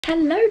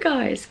Hello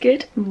guys,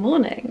 good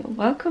morning.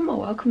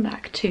 Welcome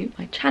back to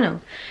my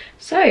channel.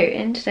 So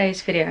in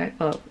today's video,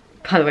 well,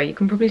 by the way, you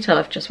can probably tell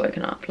I've just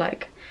woken up,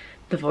 like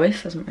the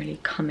voice hasn't really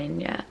come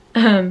in yet.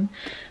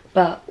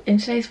 But in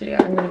today's video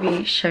I'm going to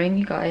be showing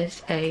you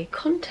guys a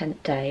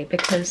content day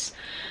because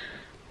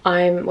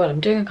I'm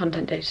doing a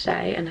content day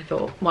today and I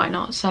thought why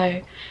not, so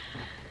I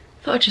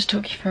thought I'd just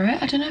talk you through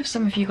it. I don't know if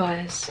some of you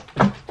guys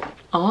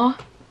are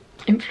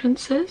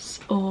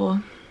influencers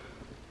or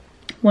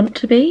want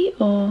to be,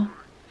 or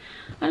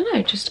I don't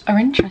know, just are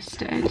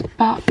interested,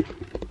 but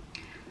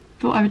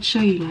thought I would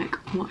show you like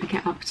what I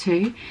get up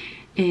to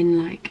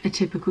in like a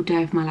typical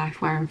day of my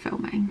life where I'm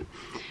filming.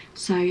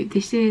 So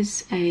this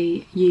is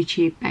a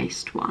YouTube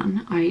based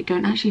one. I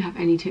don't actually have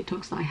any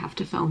TikToks that I have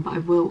to film, but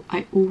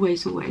I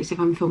always if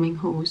I'm filming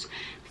hauls,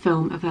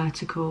 film a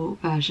vertical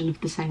version of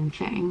the same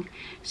thing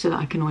so that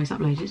I can always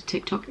upload it to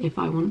TikTok if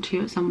I want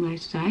to at some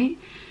later date.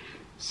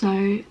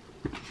 So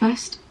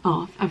first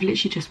off, I've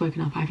literally just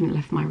woken up. I haven't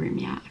left my room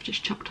yet. I've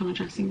just chucked on a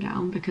dressing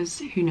gown because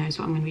who knows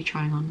what I'm going to be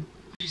trying on.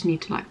 I just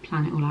need to like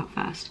plan it all out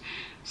first.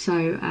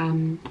 So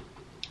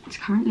it's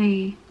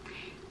currently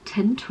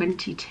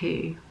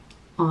 10:22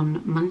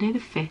 on Monday the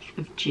 5th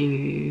of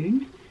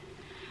June,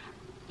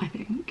 I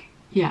think.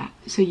 Yeah,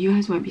 so you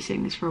guys won't be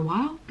seeing this for a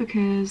while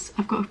because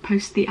I've got to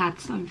post the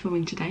ads that I'm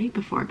filming today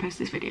before I post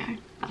this video.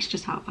 That's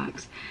just how it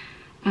works.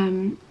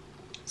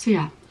 So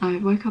yeah, I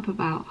woke up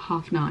about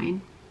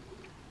 9:30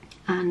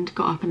 and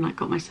got up and like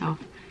got myself,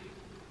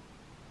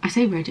 I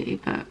say ready,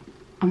 but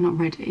I'm not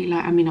ready.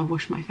 Like, I mean, I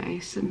washed my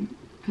face and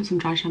put some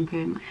dry shampoo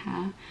in my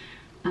hair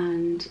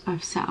and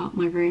I've set up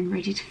my room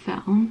ready to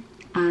film,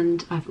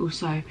 and I've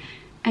also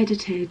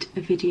edited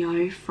a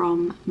video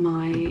from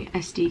my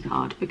SD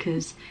card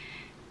because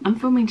I'm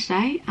filming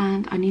today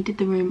and I needed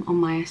the room on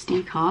my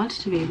SD card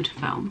to be able to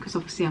film, because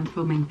obviously I'm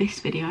filming this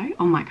video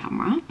on my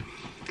camera.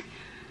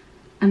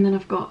 And then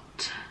I've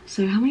got,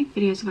 so how many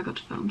videos have I got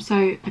to film?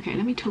 So, okay,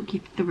 let me talk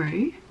you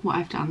through what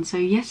I've done. So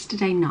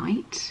yesterday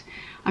night,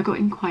 I got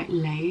in quite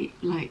late,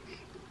 like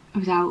I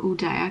was out all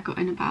day. I got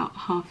in about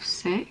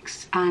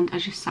 6:30 and I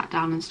just sat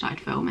down and started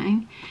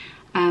filming.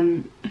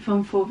 I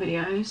filmed 4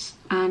 videos,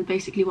 and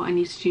basically what I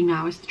need to do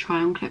now is the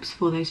try on clips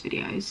for those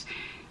videos.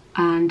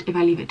 And if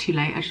I leave it too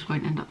late, I just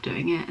won't end up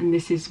doing it. And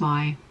this is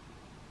why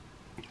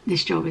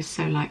this job is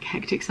so like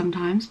hectic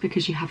sometimes,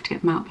 because you have to get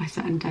them out by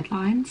certain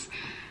deadlines.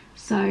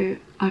 So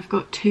I've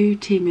got 2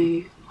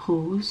 Temu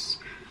hauls.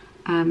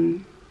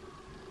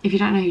 If you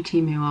don't know who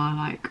Temu are,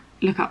 like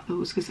look up the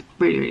hauls because they're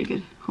really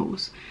good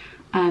hauls.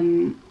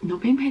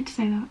 Not being paid to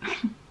say that.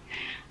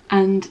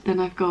 And then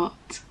I've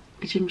got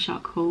a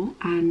Gymshark haul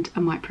and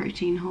a My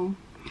Protein haul.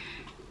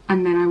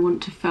 And then I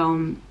want to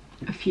film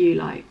a few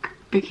like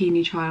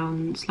bikini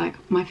try-ons, like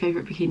my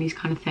favourite bikinis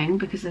kind of thing,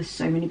 because there's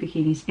so many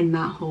bikinis in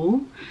that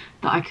haul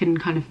that I can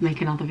kind of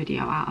make another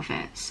video out of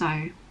it.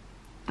 So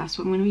that's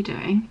what I'm going to be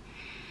doing.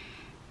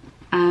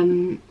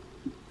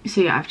 So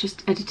yeah, I've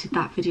just edited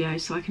that video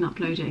so I can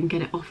upload it and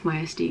get it off my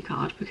SD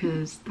card,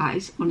 because that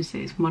is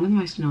honestly, it's one of the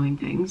most annoying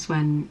things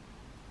when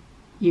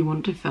you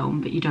want to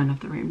film but you don't have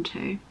the room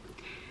to.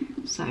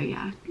 So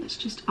yeah, let's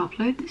just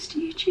upload this to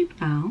YouTube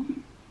now.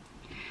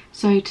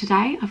 So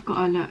today I've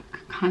got to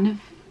look kind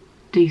of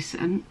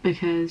decent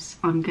because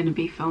I'm going to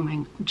be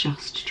filming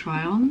just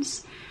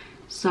try-ons.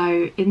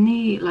 So in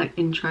the like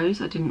intros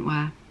I didn't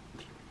wear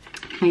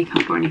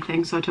makeup or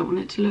anything, so I don't want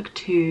it to look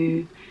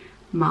too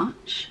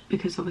much,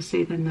 because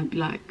obviously then they'll be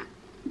like,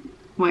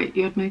 wait,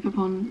 you had makeup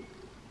on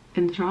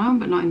in the try-on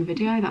but not in the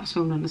video? That was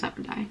filmed on a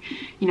separate day.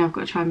 You know, I've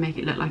got to try and make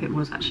it look like it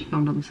was actually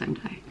filmed on the same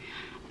day.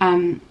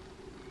 I'm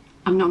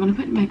not going to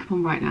put makeup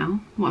on right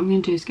now. What I'm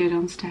going to do is go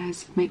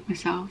downstairs, make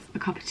myself a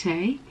cup of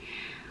tea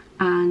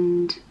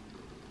and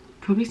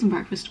probably some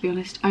breakfast, to be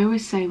honest. I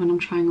always say when I'm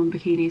trying on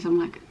bikinis, I'm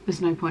like,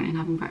 there's no point in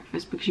having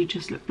breakfast because you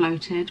just look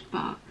bloated,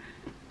 but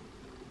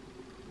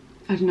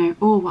I don't know.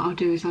 Or what I'll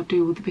do is I'll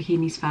do all the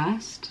bikinis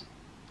first.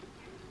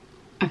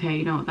 Okay,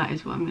 you know what, that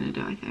is what I'm going to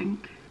do, I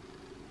think.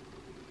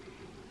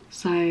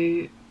 So,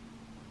 I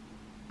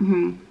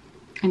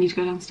need to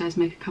go downstairs,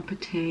 make a cup of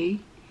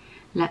tea,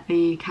 let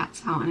the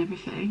cats out and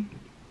everything.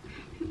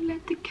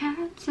 Let the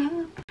cats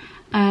up.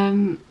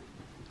 And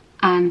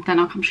then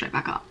I'll come straight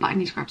back up. Like, I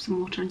need to grab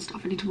some water and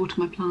stuff. I need to water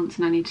my plants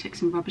and I need to take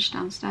some rubbish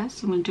downstairs.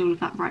 So I'm going to do all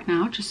of that right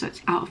now, just so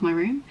it's out of my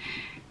room.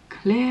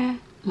 Clear,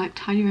 like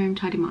tidy room,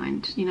 tidy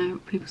mind, you know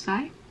what people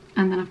say.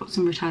 And then I've got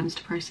some returns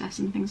to process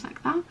and things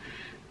like that.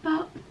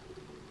 But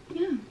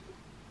yeah,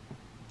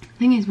 the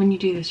thing is, when you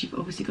do this, you've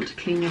obviously got to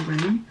clean your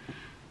room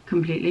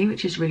completely,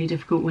 which is really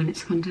difficult when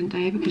it's content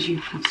day because you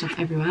have stuff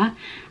everywhere.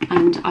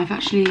 And I've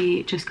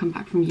actually just come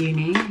back from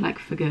uni, like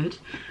for good,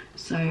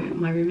 so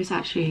my room is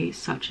actually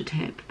such a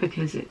tip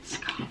because it's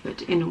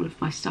covered in all of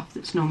my stuff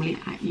that's normally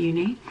at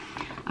uni.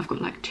 I've got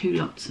like 2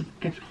 lots of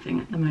everything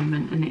at the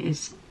moment and it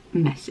is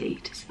messy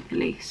to say the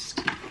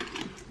least.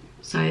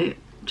 So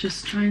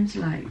just trying to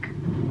like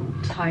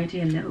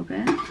tidy a little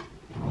bit,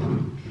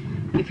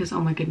 because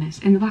oh my goodness,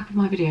 in the back of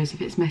my videos,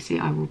 if it's messy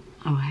I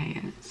will hate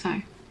it.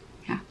 So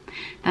yeah,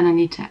 then I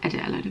need to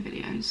edit a load of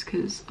videos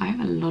because I have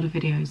a lot of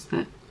videos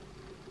that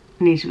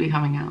need to be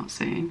coming out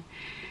soon.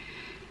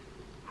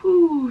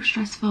 Whew,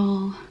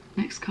 stressful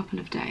next couple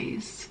of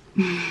days.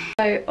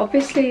 So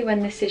obviously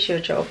when this is your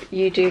job,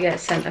 you do get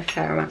sent a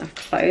fair amount of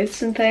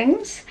clothes and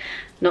things.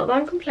 Not that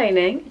I'm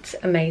complaining, it's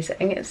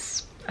amazing,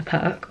 it's a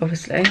perk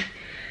obviously,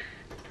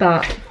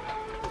 but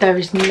there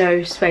is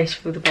no space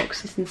for all the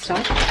boxes and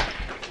stuff.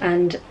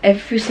 And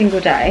every single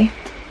day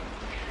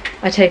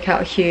I take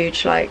out a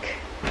huge like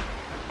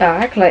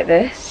bag like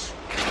this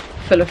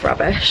full of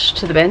rubbish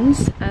to the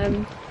bins,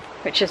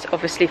 which is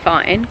obviously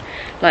fine,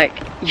 like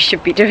you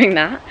should be doing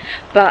that,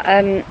 but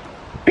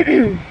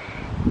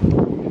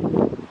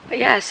but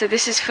yeah, so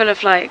this is full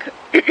of like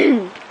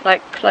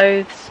like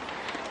clothes,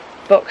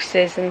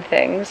 boxes and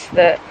things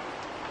that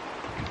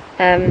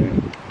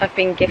I've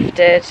been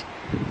gifted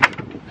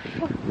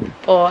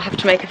or have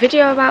to make a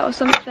video about or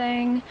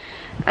something.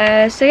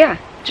 So yeah,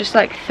 just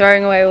like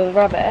throwing away all the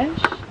rubbish.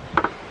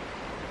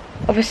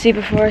 Obviously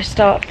before I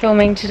start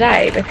filming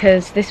today,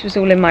 because this was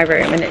all in my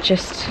room and it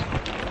just,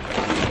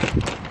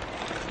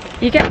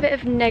 you get a bit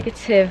of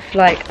negative,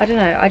 like, I don't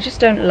know, I just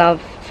don't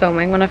love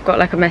filming when I've got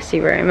like a messy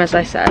room, as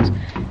I said.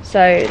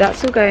 So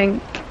that's all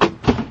going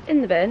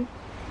in the bin.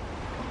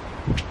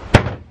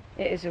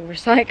 It is all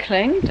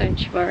recycling, don't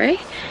you worry.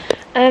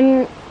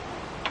 And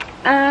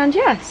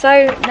yeah,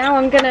 so now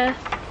I'm gonna,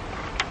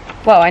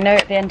 well, I know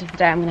at the end of the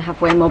day I'm gonna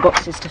have way more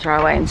boxes to throw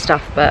away and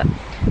stuff, but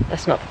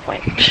that's not the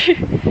point.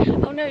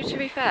 Oh no, to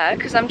be fair,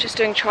 because I'm just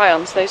doing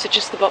try-ons, those are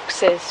just the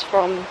boxes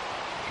from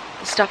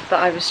the stuff that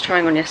I was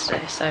trying on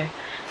yesterday, so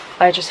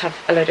I just have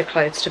a load of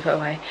clothes to put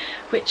away,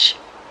 which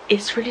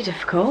is really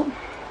difficult,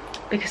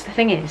 because the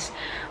thing is,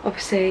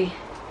 obviously,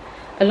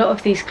 a lot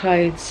of these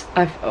clothes,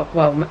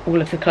 well,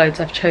 all of the clothes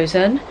I've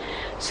chosen,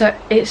 so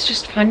it's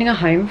just finding a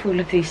home for all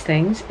of these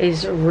things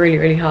is really,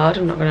 really hard,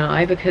 I'm not gonna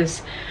lie,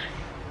 because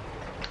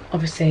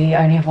obviously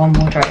I only have one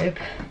wardrobe,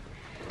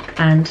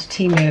 and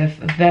Temu have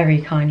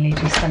very kindly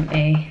just sent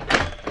me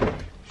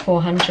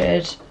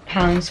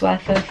 £400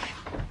 worth of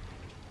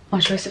my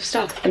choice of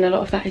stuff, and a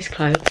lot of that is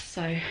clothes,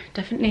 so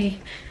definitely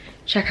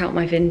check out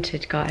my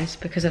Vinted, guys,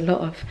 because a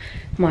lot of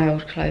my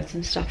old clothes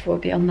and stuff will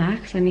be on there,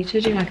 because I need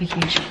to do like a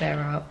huge clear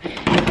out.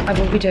 I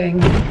will be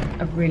doing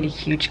a really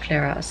huge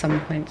clear out at some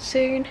point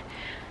soon.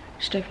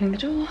 Just opening the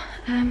door.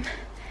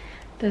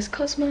 There's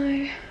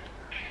Cosmo.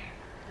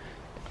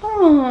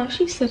 Oh,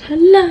 she said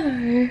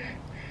hello.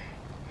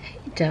 Hey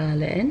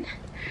darling,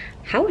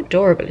 how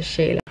adorable is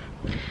she?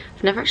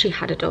 I've never actually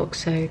had a dog,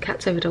 so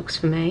cats over dogs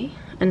for me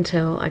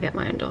until I get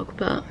my own dog,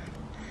 but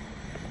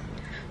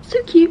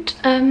so cute.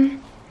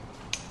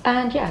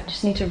 And yeah, I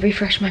just need to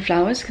refresh my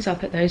flowers because I'll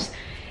put those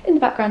in the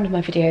background of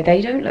my video.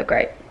 They don't look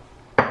great,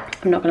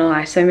 I'm not gonna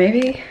lie, so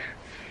maybe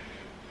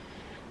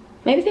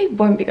they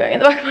won't be going in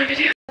the back of my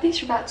video. These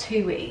for about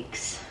 2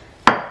 weeks.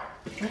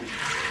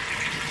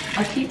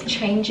 I keep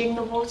changing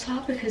the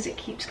water because it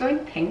keeps going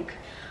pink.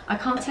 I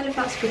can't tell if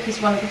that's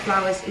because one of the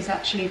flowers is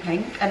actually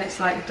pink and it's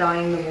like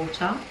dyeing the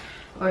water,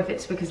 or if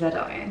it's because they're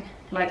dying.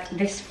 Like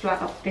this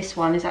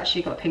one has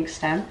actually got a pink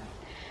stem,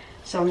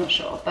 so I'm not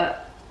sure,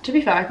 but to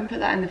be fair, I can put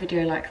that in the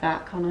video like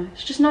that, can't I?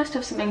 It's just nice to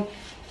have something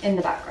in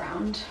the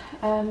background.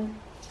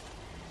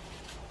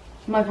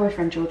 My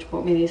boyfriend George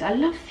bought me these. I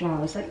love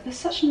flowers, like they're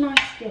such nice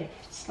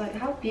gifts. Like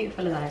how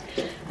beautiful are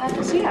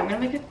they? So yeah, I'm gonna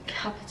make a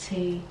cup of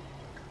tea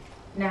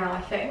now,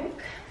 I think.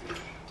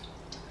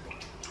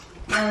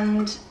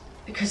 And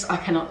because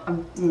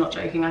I'm not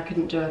joking, I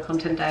couldn't do a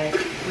content day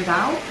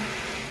without.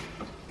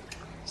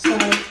 So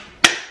let's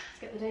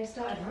get the day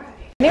started, right?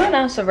 Anyone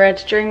else a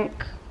red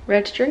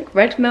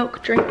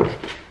milk drinker?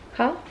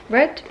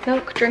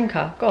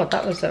 God,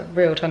 that was a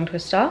real tongue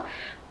twister.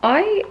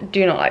 I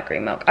do not like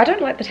green milk. I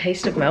don't like the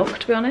taste of milk,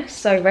 to be honest,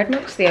 so red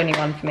milk's the only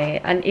one for me.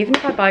 And even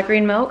if I buy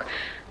green milk,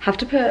 I have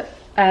to put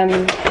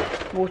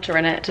water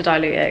in it to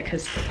dilute it,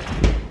 because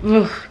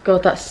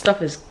God, that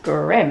stuff is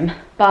grim.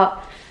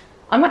 But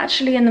I'm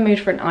actually in the mood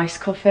for an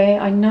iced coffee.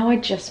 I know I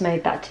just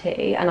made that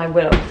tea and I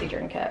will obviously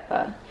drink it,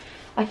 but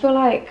I feel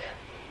like,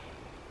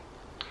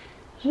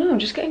 I don't know, I'm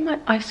just getting my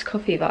iced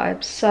coffee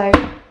vibes. So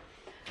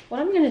what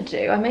I'm gonna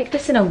do, I make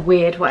this in a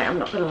weird way, I'm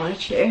not gonna lie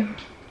to you,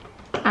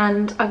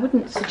 and I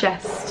wouldn't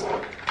suggest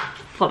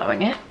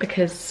following it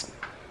because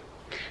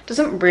it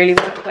doesn't really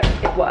work.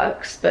 Like, it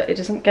works, but it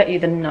doesn't get you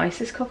the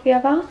nicest coffee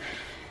ever.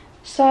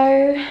 So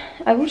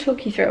I will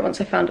talk you through it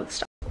once I found all the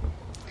stuff.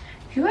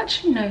 Who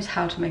actually knows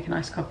how to make a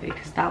nice coffee?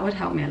 Because that would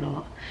help me a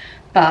lot.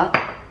 But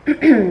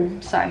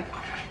so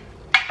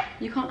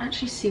you can't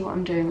actually see what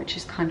I'm doing, which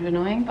is kind of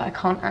annoying, but I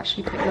can't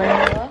actually put you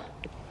anywhere.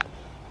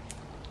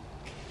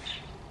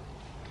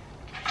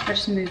 I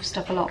just move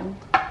stuff along.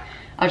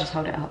 I'll just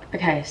hold it up.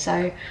 Okay,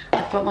 so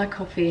I've got my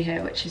coffee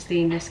here, which is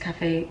the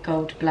Nescafe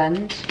Gold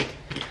Blend.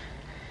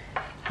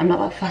 I'm not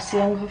that fussy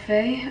on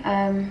coffee.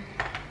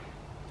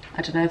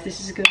 I don't know if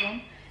this is a good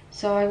one.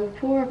 So I will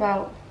pour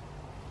about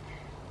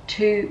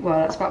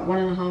that's about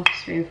 1.5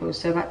 spoonfuls,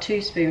 so about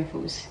 2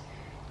 spoonfuls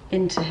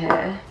into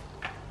here,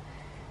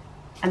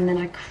 and then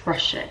I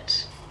crush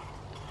it.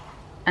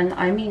 And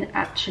I mean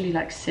actually,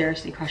 like,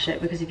 seriously crush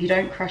it, because if you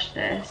don't crush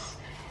this,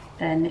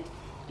 then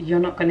you're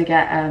not gonna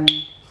get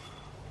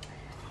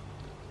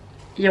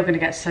you're gonna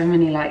get so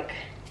many like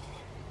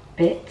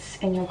bits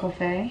in your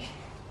coffee.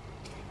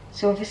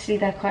 So obviously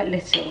they're quite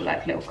little,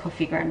 like little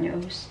coffee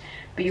granules,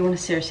 but you want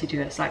to seriously do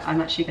this. Like, I'm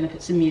actually going to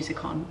put some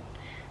music on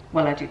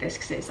while I do this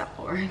because it is that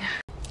boring.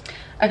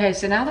 Okay,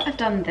 so now that I've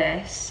done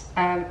this,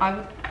 I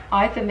would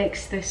either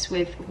mix this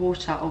with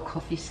water or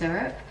coffee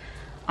syrup.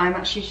 I'm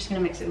actually just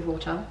going to mix it with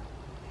water,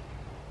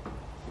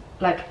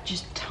 like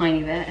just a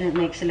tiny bit, and it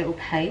makes a little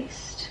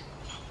paste.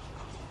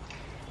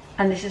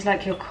 And this is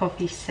like your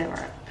coffee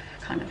syrup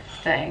kind of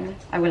thing.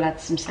 I will add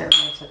some syrup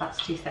later,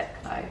 that's too thick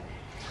though.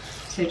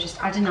 So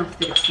just add enough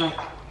that it's like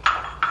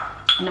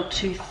not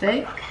too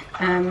thick.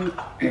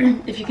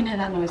 If you can hear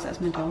that noise,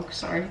 that's my dog,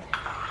 sorry.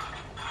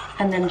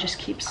 And then just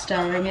keep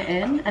stirring it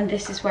in. And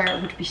this is where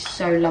it would be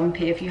so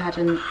lumpy if you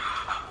hadn't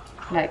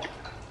like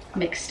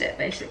mixed it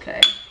basically.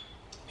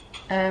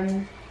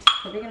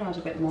 Probably gonna add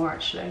a bit more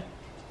actually.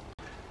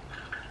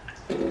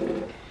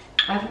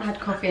 I haven't had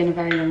coffee in a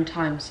very long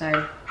time,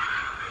 so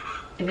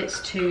if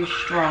it's too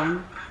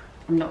strong,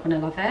 I'm not gonna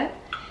love it.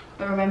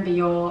 But remember,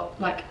 you're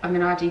like, I'm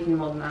gonna add even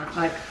more than that.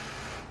 Like,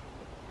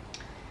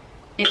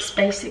 it's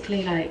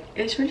basically like,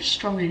 it's really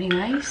strong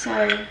anyway,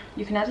 so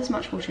you can add as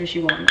much water as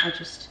you want.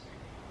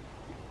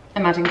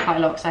 I'm adding quite a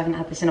lot because I haven't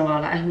had this in a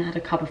while. Like, I haven't had a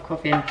cup of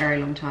coffee in a very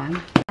long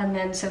time. And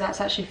then, so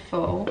that's actually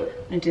full.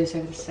 I'm gonna do this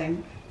over the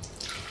sink.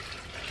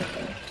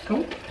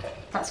 Cool.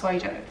 That's why you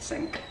do it over the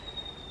sink.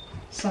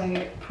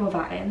 So pour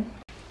that in.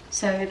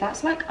 So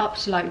that's like up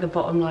to like the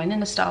bottom line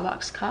in a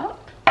Starbucks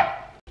cup.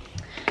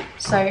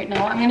 So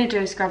now what I'm going to do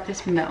is grab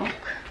this milk,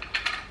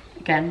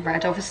 again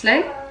red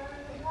obviously,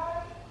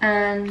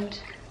 and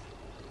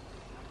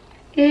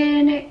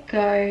in it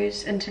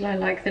goes until I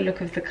like the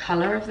look of the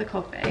colour of the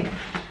coffee.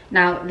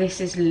 Now this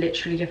is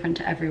literally different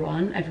to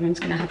everyone. Everyone's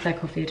going to have their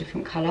coffee a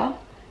different colour.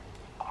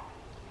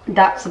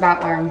 That's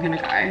about where I'm going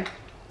to go,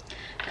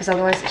 because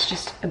otherwise it's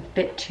just a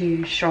bit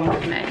too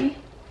strong for me.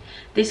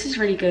 This is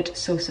really good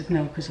source of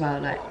milk as well,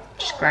 like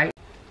just great.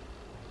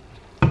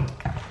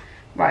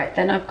 Right,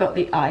 then I've got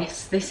the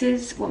ice. This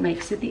is what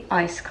makes it the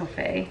iced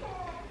coffee.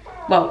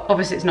 Well,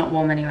 obviously it's not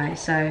warm anyway,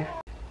 so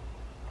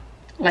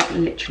like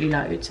literally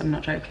loads, I'm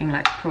not joking,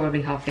 like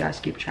probably half the ice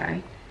cube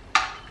tray.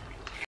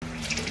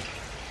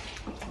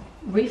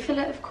 Refill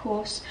it, of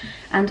course,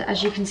 and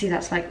as you can see,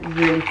 that's like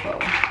really full.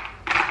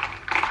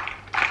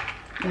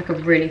 Like a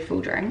really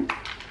full drink.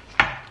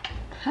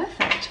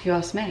 Perfect, if you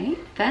ask me.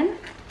 Then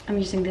I'm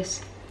using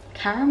this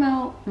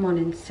caramel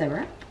morning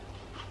syrup.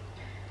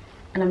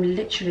 And I'm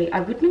literally, I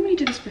would normally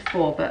do this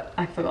before, but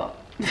I forgot.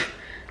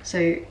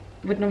 So,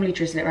 would normally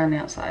drizzle it around the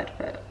outside,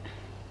 but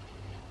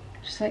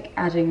just like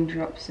adding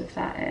drops of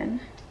that in.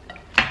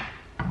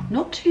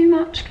 Not too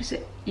much, because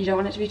you don't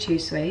want it to be too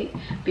sweet,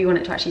 but you want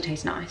it to actually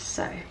taste nice,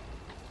 so.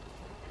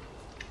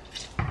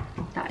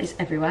 That is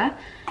everywhere.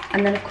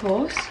 And then of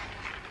course,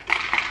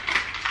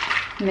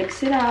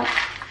 mix it up.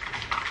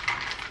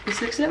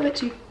 This looks a little bit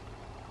too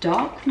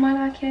dark for my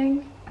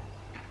liking,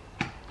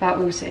 but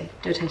we'll see,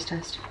 do a taste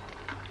test.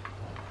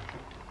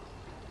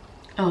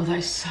 Oh, that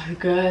is so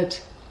good.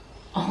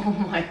 Oh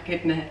my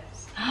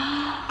goodness.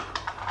 Oh,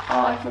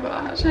 I forgot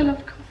how much I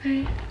love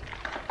coffee.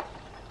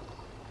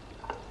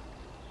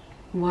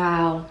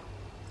 Wow,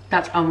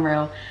 that's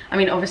unreal. I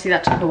mean, obviously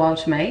that took a while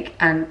to make,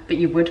 but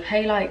you would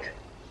pay like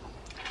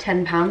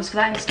 £10 for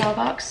that in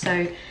Starbucks,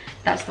 so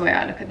that's the way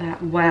I look at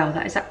that. Wow,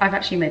 that is, I've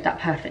actually made that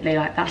perfectly,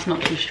 like that's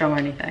not too strong or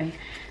anything.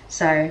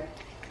 So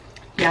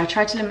yeah, I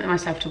try to limit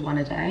myself to one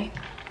a day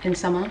in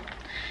summer,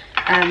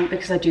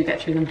 because I do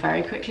get through them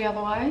very quickly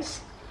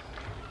otherwise.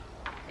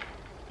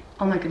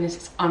 Oh my goodness,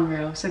 it's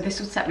unreal. So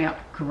this would set me up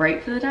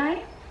great for the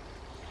day.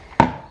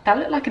 That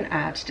looked like an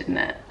ad, didn't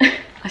it?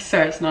 I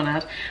swear it's not an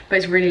ad, but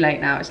it's really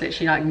late now. It's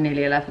literally like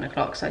nearly 11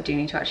 o'clock, so I do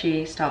need to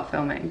actually start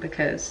filming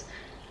because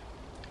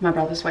my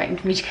brother's waiting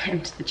for me to get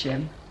him to the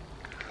gym.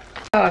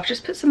 Oh, I've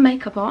just put some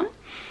makeup on.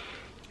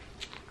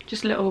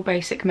 Just little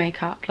basic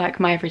makeup, like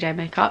my everyday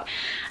makeup.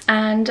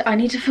 And I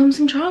need to film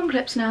some try on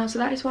clips now, so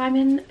that is why I'm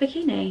in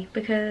bikini,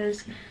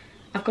 because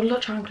I've got a lot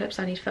of try on clips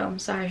I need to film,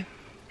 so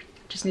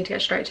just need to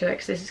get straight to it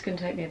because this is going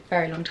to take me a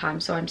very long time.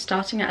 So I'm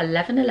starting at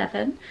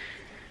 11:11.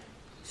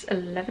 It's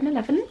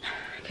 11:11.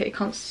 Okay, you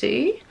can't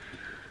see.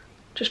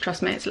 Just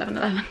trust me, it's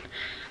 11:11.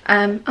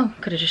 Oh,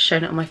 could have just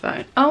shown it on my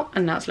phone. Oh,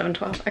 and now it's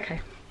 11:12.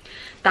 Okay,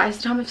 that is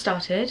the time I've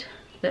started.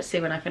 Let's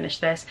see when I finish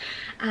this.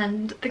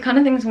 And the kind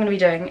of things I'm going to be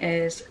doing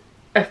is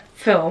a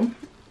film,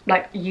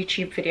 like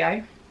YouTube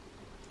video,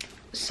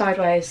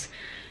 sideways,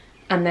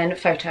 and then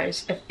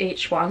photos of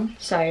each one.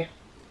 So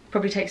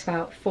probably takes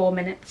about 4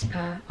 minutes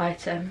per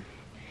item.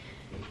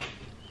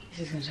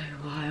 This is going to take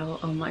a while.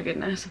 Oh my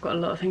goodness, I've got a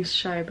lot of things to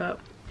show, but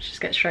let's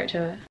just get straight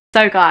to it.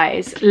 So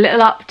guys,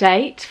 little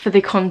update for the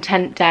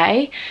content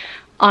day.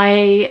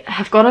 I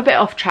have gone a bit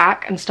off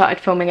track and started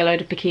filming a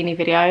load of bikini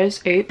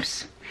videos.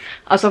 Oops.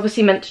 I was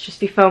obviously meant to just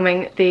be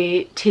filming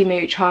the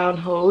Temu try on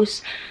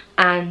hauls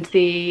and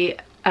the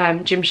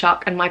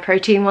Gymshark and My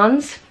Protein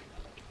ones,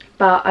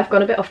 but I've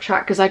gone a bit off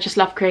track because I just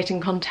love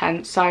creating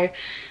content. So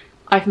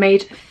I've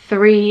made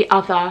 3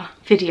 other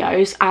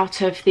videos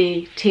out of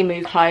the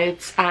Temu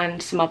clothes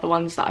and some other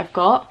ones that I've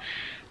got.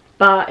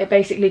 But it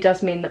basically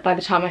does mean that by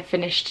the time I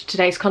finished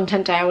today's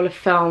content day, I will have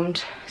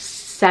filmed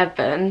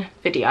 7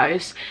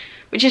 videos,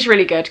 which is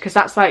really good because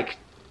that's like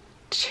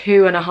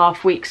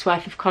 2.5 weeks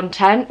worth of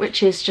content,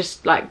 which is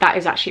just like, that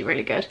is actually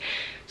really good.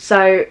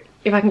 So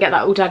if I can get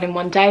that all done in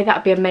one day,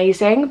 that'd be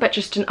amazing. But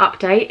just an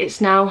update,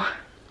 it's now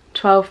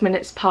 12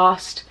 minutes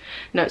past,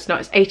 no it's not,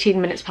 it's 18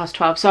 minutes past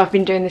 12. So I've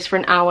been doing this for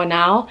an hour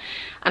now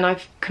and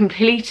I've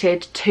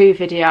completed 2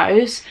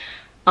 videos.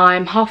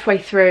 I'm halfway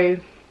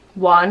through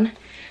one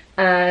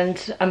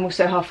and I'm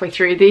also halfway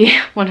through the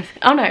one of,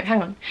 oh no,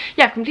 hang on.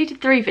 Yeah, I've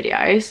completed 3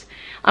 videos.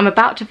 I'm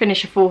about to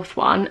finish a 4th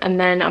one and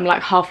then I'm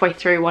like halfway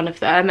through one of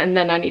them and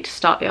then I need to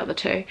start the other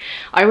 2.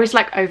 I always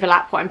like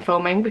overlap what I'm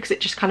filming because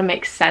it just kind of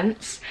makes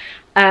sense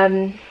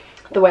the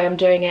way I'm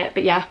doing it.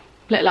 But yeah,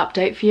 little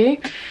update for you.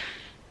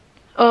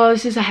 Oh,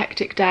 this is a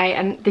hectic day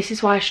and this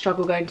is why I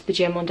struggle going to the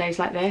gym on days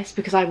like this,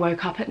 because I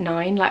woke up at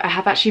 9. Like, I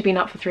have actually been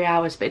up for 3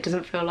 hours but it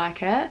doesn't feel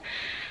like it.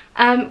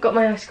 Got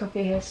my iced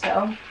coffee here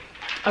still.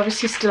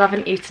 Obviously still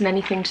haven't eaten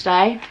anything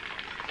today,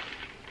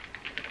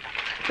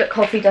 but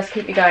coffee does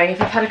keep me going.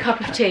 If I've had a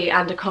cup of tea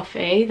and a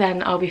coffee,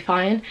 then I'll be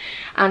fine.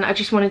 And I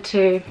just wanted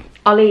to,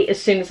 I'll eat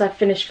as soon as I've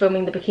finished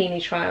filming the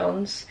bikini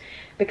try-ons,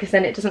 because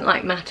then it doesn't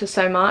like matter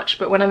so much.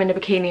 But when I'm in a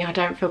bikini, I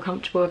don't feel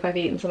comfortable if I've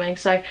eaten something.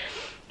 So I'm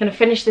gonna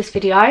finish this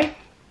video.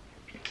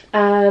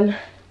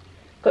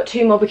 Got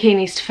 2 more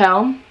bikinis to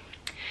film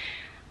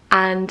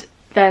and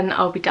then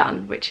I'll be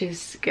done, which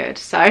is good.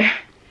 So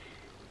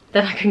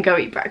then I can go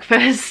eat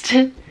breakfast.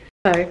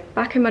 So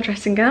back in my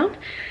dressing gown.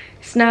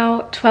 It's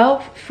now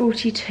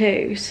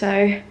 12:42,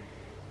 so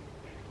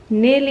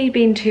nearly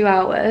been 2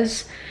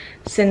 hours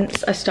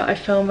since I started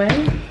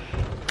filming.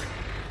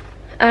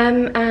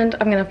 And I'm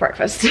gonna have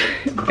breakfast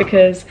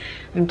because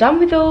I'm done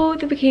with all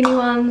the bikini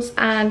ones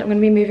and I'm gonna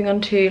be moving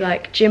on to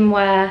like gym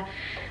wear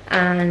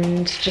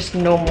and just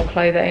normal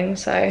clothing.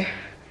 So I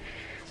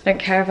don't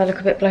care if I look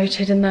a bit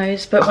bloated in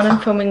those, but when I'm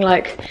filming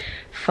like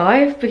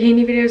 5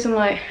 bikini videos, I'm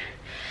like,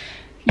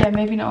 yeah,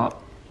 maybe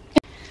not.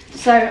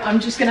 So I'm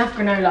just gonna have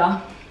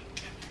granola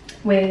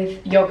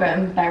with yogurt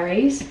and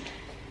berries.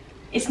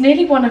 It's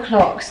nearly 1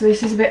 o'clock, so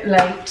this is a bit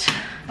late,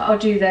 but I'll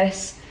do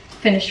this,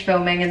 finish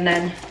filming and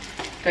then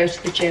go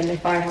to the gym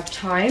if I have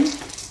time.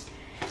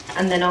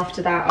 And then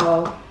after that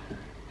I'll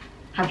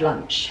have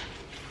lunch.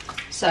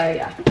 So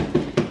yeah,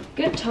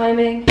 good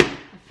timing. I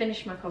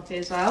finished my coffee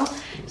as well.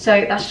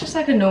 So that's just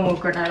like a normal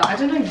granola. I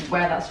don't know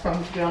where that's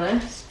from, to be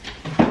honest.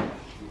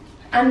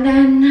 And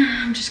then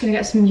I'm just gonna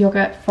get some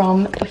yogurt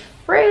from the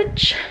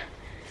fridge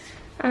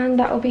and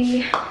that will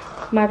be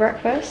my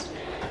breakfast.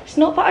 It's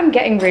not that I'm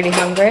getting really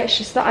hungry, it's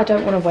just that I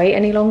don't want to wait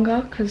any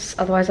longer because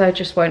otherwise I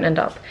just won't end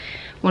up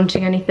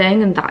wanting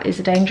anything, and that is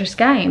a dangerous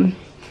game.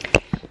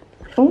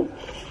 Oh,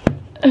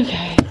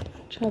 okay,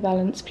 try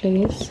balance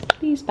please.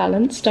 Please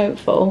balance, don't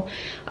fall.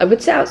 I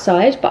would sit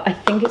outside, but I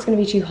think it's going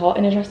to be too hot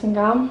in a dressing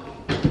gown,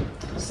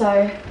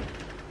 so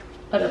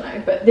I don't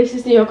know. But this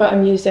is the yogurt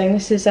I'm using.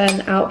 This is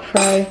an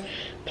Outpro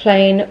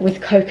plain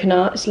with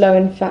coconut. It's low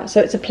in fat,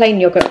 so it's a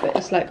plain yogurt but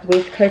it's like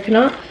with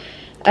coconut.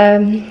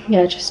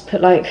 Yeah, just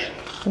put like,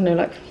 I don't know,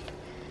 like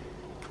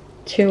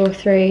 2 or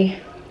 3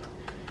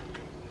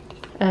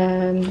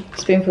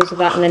 spoonfuls of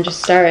that and then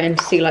just stir it in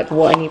to see like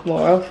what I need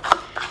more of.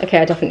 Okay,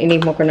 I definitely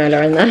need more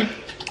granola in there.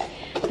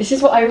 This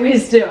is what I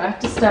always do, I have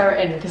to stir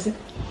it in because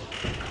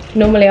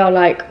normally I'll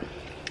like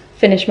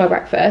finish my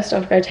breakfast,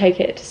 I'll go take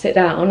it to sit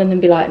down and then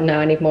be like, no,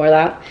 I need more of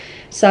that.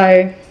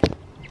 So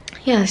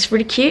yeah, it's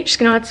really cute. Just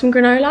gonna add some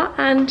granola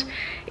and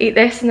eat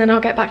this and then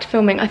I'll get back to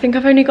filming. I think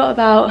I've only got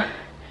about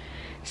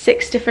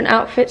 6 different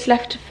outfits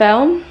left to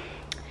film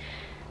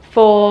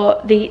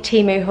for the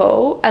Temu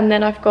haul, and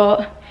then I've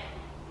got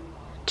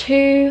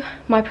 2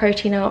 My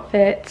Protein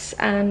outfits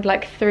and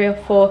like 3 or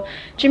 4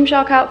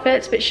 Gymshark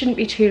outfits, but it shouldn't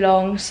be too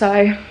long,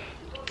 so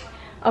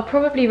I'll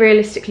probably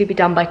realistically be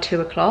done by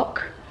 2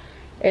 o'clock.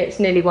 It's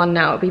nearly 1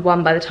 now, it'll be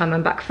 1 by the time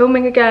I'm back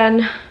filming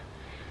again.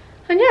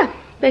 And yeah,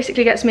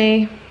 basically gets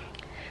me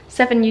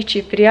 7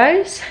 YouTube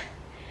videos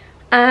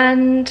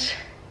and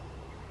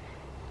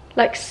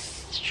like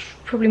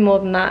probably more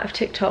than that of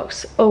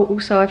TikToks. Oh,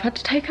 also I've had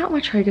to take out my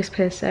tragus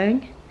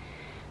piercing,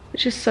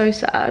 which is so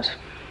sad.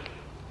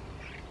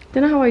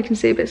 Don't know how well you can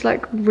see, but it's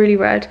like really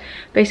red.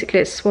 Basically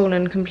it's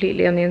swollen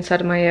completely on the inside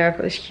of my ear. I've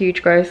got this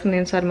huge growth on the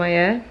inside of my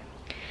ear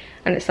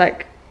and it's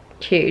like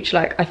huge.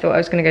 Like I thought I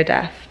was gonna go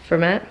deaf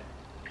from it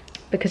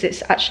because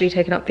it's actually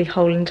taken up the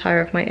whole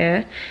entire of my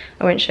ear.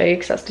 I won't show you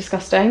because that's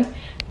disgusting,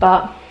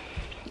 but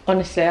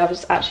honestly I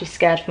was actually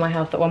scared for my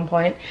health at one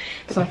point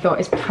because I thought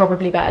it's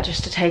probably better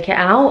just to take it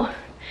out,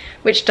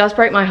 which does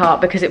break my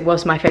heart because it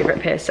was my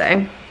favourite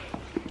piercing.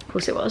 Of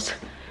course it was.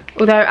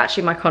 Although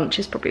actually my conch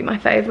is probably my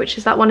fave, which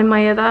is that one in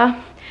my ear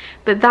there.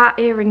 But that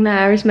earring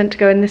there is meant to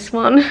go in this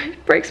one.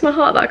 It breaks my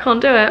heart that I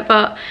can't do it,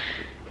 but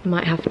I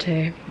might have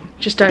to.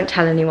 Just don't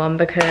tell anyone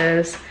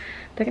because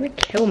they're gonna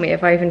kill me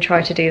if I even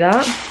try to do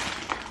that.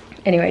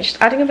 Anyway,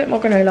 just adding a bit more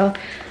granola.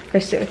 Go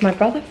sit with my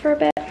brother for a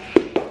bit.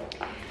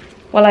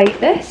 while I eat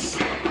this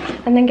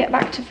and then get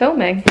back to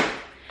filming.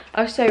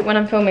 Also, when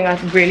I'm filming, I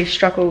really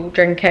struggle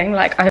drinking.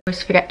 Like, I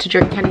always forget to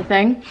drink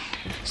anything.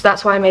 So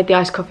that's why I made the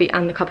iced coffee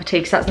and the cup of tea,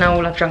 because that's now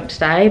all I've drunk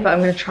today. But I'm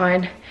going to try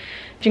and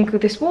drink all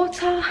this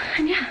water,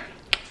 and yeah.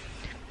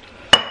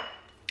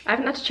 I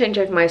haven't had to change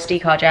over my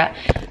SD card yet,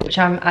 which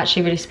I'm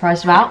actually really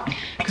surprised about,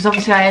 because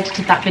obviously I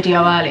edited that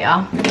video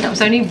earlier. That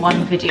was only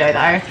one video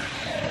though.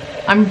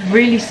 I'm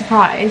really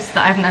surprised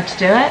that I haven't had to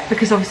do it,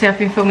 because obviously I've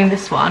been filming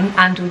this one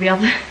and all the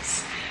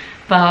others.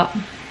 But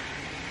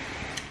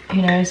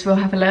who knows, we'll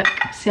have a look,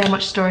 see how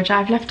much storage I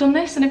have left on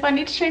this and if I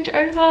need to change it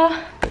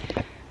over.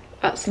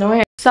 That's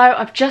annoying. So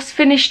I've just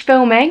finished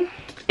filming.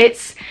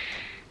 It's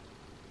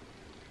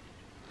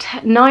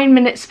 9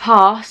 minutes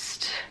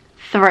past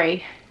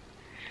 3.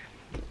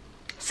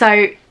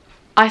 So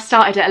I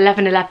started at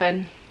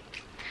 11:11.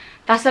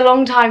 That's a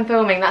long time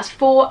filming. That's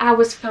 4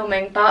 hours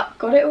filming, but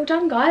got it all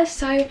done, guys.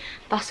 So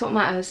that's what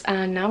matters.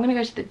 And now I'm gonna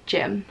go to the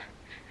gym.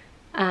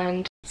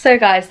 And so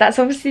guys, that's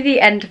obviously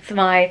the end of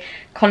my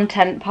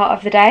content part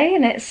of the day,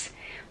 and it's,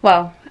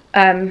 well,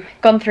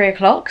 gone 3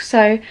 o'clock,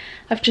 so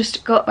I've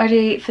just got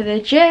ready for the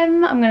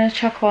gym. I'm gonna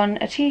chuck on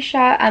a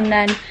t-shirt and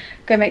then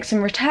go make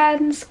some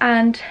returns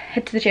and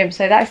head to the gym.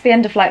 So that's the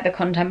end of like the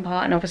content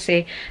part, and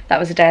obviously that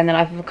was a day in the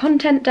life of a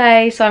content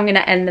day, so I'm gonna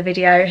end the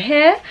video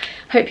here.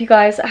 Hope you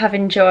guys have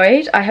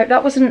enjoyed. I hope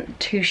that wasn't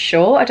too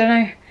short. I don't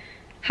know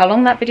how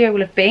long that video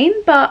will have been,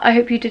 but I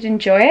hope you did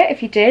enjoy it.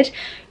 If you did,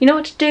 you know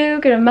what to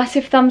do. Give it a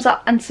massive thumbs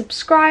up and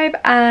subscribe,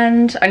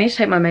 and I need to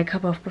take my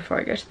makeup off before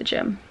I go to the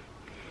gym.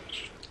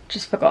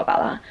 Just forgot about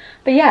that.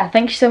 But yeah,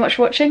 thank you so much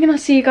for watching, and I'll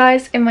see you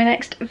guys in my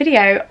next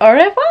video. Au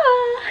revoir!